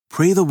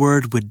Pray the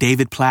Word with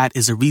David Platt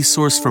is a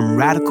resource from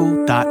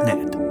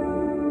radical.net.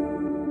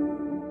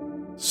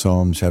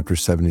 Psalm chapter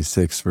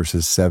 76,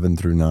 verses 7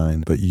 through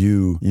 9. But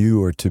you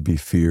are to be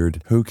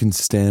feared. Who can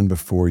stand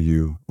before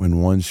you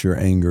when once your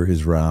anger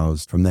is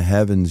roused? From the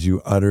heavens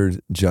you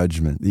uttered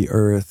judgment. The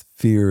earth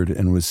feared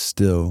and was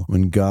still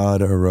when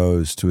God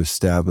arose to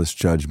establish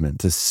judgment,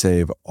 to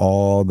save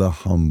all the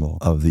humble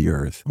of the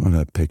earth. What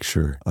a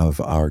picture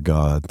of our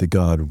God, the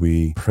God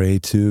we pray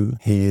to.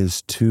 He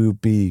is to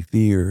be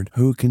feared.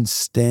 Who can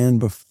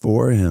stand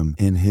before him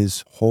in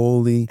his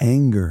holy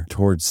anger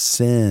towards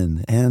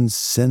sin and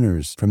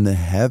sinners? From the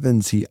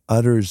heavens he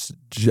utters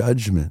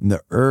judgment, and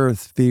the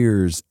earth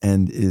fears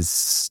and is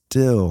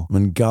still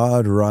when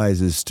God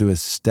rises to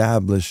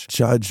establish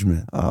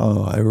judgment.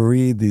 Oh, I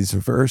read these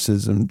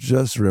verses, I'm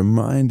just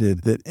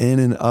reminded that in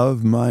and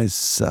of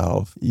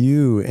myself,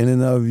 you in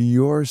and of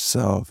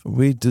yourself,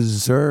 we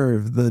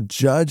deserve the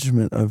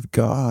judgment of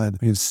God.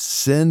 We've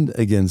sinned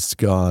against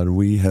God.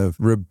 We have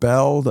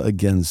rebelled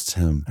against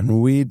him,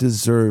 and we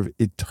deserve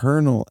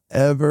eternal,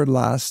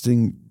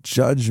 everlasting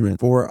judgment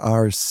for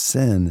our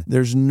sin.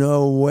 There's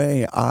no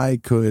way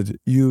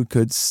you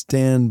could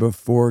stand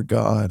before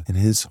God in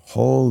his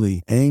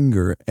holy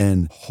anger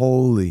and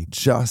holy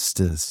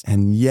justice.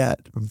 And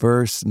yet,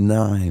 verse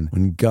 9,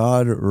 when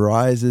God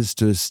rises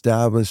to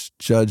establish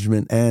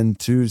judgment and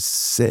to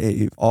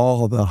save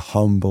all the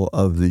humble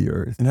of the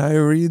earth. And I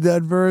read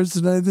that verse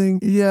and I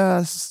think,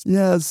 yes,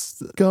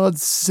 God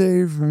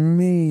save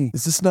me.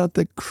 Is this not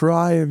the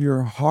cry of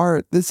your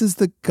heart? This is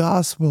the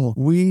gospel.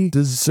 We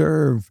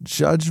deserve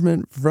judgment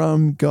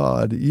from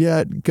God,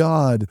 yet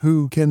God,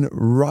 who can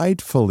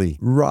rightfully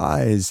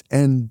rise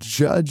and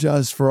judge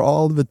us for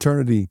all of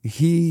eternity,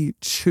 he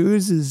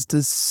chooses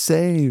to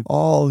save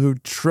all who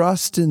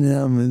trust in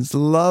him, his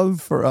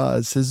love for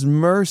us, his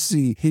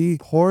mercy. He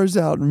pours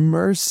out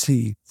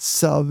mercy,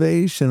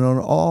 salvation on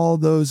all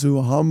those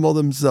who humble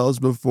themselves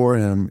before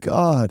him.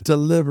 God,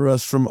 deliver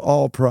us from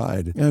all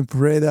pride. And I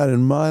pray that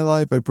in my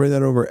life. I pray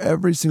that over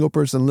every single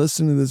person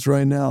listening to this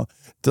right now.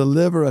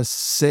 Deliver us,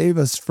 save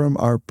us from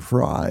our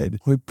pride.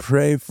 We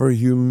pray for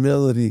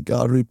humility,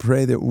 God. We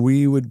pray that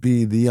we would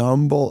be the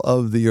humble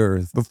of the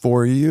earth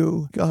before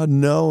you, God,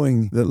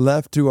 knowing that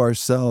left to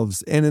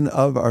ourselves, in and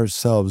of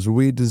ourselves,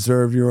 we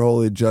deserve your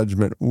holy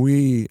judgment.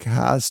 We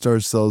cast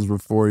ourselves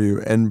before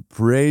you and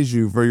praise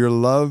you for your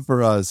love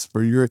for us,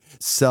 for your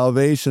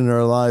salvation in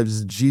our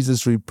lives.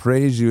 Jesus, we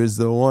praise you as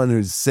the one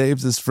who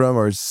saves us from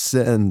our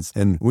sins.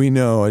 And we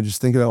know, I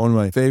just think about one of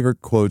my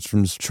favorite quotes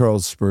from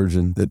Charles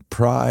Spurgeon, that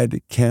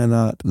pride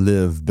cannot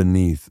live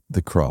beneath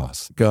the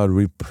cross. God,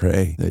 we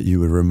pray that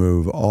you would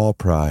remove all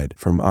pride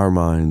from our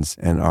minds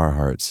and our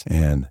hearts,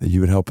 and that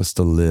you would help us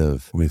to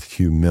live with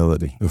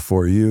humility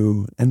before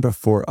you and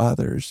before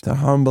others, to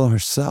humble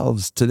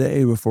ourselves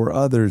today before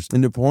others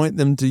and to point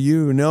them to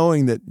you,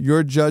 knowing that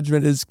your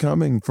judgment is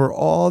coming for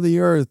all the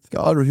earth.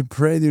 God, we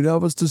pray that you'd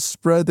help us to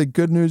spread the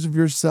good news of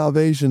your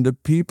salvation to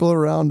people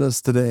around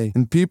us today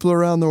and people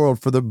around the world,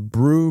 for the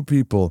Bru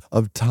people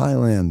of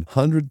Thailand,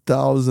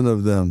 100,000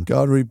 of them.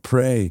 God, we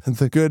pray that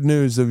the good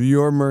news of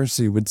your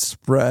mercy would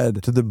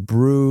spread to the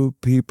Bru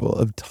people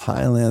of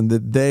Thailand,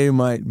 that they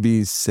might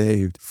be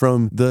saved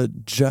from the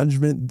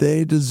judgment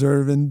they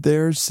deserve in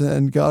their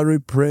sin. God, we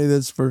pray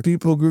this for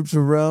people groups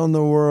around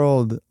the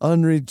world,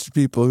 unreached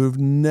people who've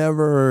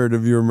never heard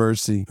of your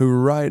mercy, who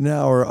right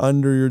now are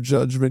under your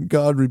judgment.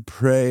 God, we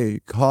pray,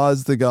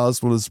 cause the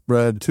gospel to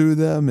spread to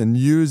them and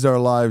use our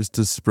lives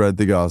to spread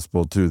the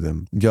gospel to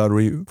them. God,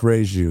 we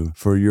praise you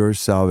for your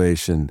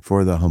salvation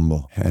for the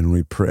humble, and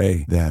we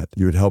pray that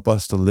you would help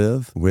us to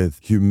live with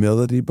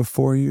humility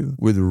before you,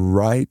 with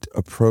right,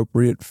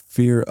 appropriate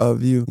fear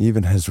of you,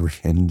 even as we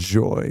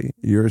enjoy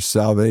your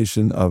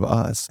salvation of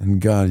us.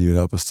 And God, you would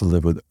help us to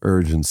live with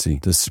urgency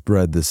to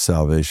spread this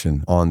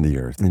salvation on the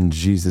earth. In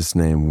Jesus'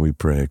 name we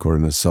pray,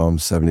 according to Psalm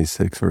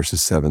 76,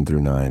 verses 7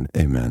 through 9.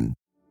 Amen.